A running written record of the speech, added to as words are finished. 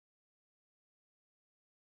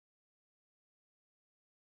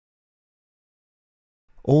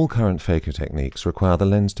All current phaco techniques require the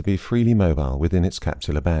lens to be freely mobile within its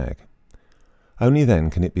capsular bag. Only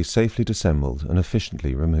then can it be safely dissembled and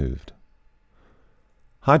efficiently removed.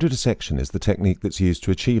 Hydrodissection is the technique that's used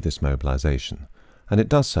to achieve this mobilization, and it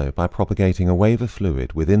does so by propagating a wave of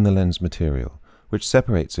fluid within the lens material, which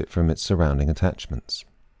separates it from its surrounding attachments.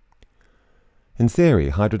 In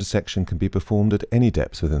theory, hydrodissection can be performed at any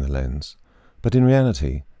depth within the lens, but in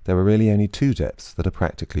reality, there are really only two depths that are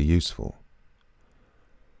practically useful.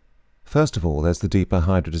 First of all, there's the deeper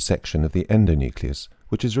hydrodissection of the endonucleus,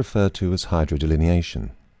 which is referred to as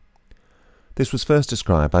hydrodelineation. This was first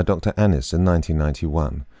described by Dr. Annis in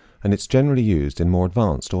 1991, and it's generally used in more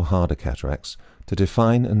advanced or harder cataracts to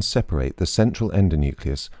define and separate the central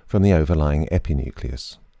endonucleus from the overlying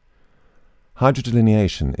epinucleus.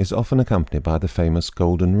 Hydrodelineation is often accompanied by the famous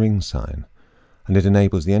golden ring sign, and it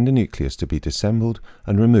enables the endonucleus to be dissembled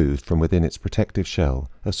and removed from within its protective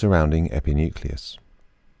shell of surrounding epinucleus.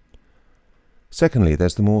 Secondly,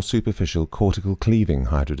 there's the more superficial cortical cleaving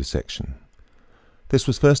hydrodissection. This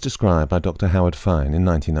was first described by Dr. Howard Fine in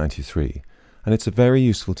 1993, and it's a very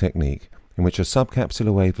useful technique in which a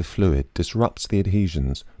subcapsular wave of fluid disrupts the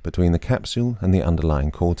adhesions between the capsule and the underlying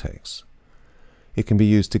cortex. It can be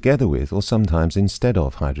used together with or sometimes instead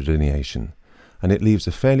of hydrodelineation, and it leaves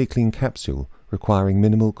a fairly clean capsule requiring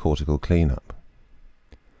minimal cortical cleanup.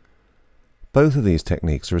 Both of these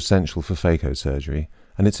techniques are essential for phaco surgery,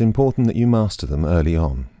 and it's important that you master them early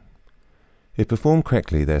on. If performed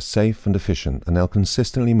correctly, they're safe and efficient, and they'll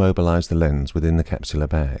consistently mobilize the lens within the capsular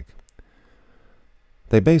bag.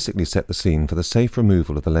 They basically set the scene for the safe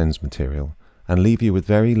removal of the lens material and leave you with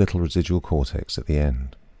very little residual cortex at the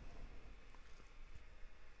end.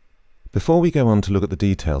 Before we go on to look at the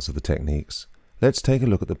details of the techniques, let's take a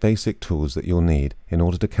look at the basic tools that you'll need in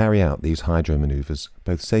order to carry out these hydro maneuvers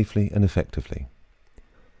both safely and effectively.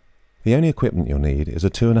 The only equipment you'll need is a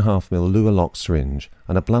 2.5mm Luer lock syringe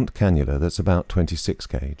and a blunt cannula that's about 26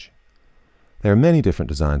 gauge. There are many different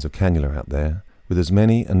designs of cannula out there, with as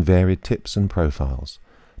many and varied tips and profiles,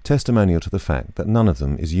 testimonial to the fact that none of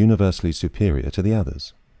them is universally superior to the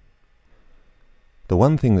others. The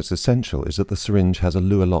one thing that's essential is that the syringe has a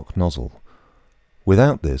Luer lock nozzle.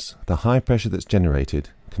 Without this, the high pressure that's generated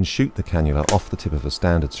can shoot the cannula off the tip of a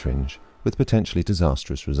standard syringe, with potentially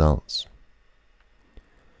disastrous results.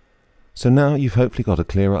 So now you've hopefully got a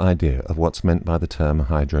clearer idea of what's meant by the term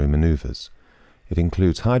hydro manoeuvres. It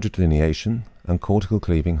includes hydrodelineation and cortical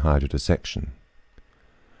cleaving hydrodissection.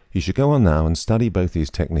 You should go on now and study both these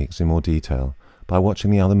techniques in more detail by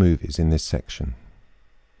watching the other movies in this section.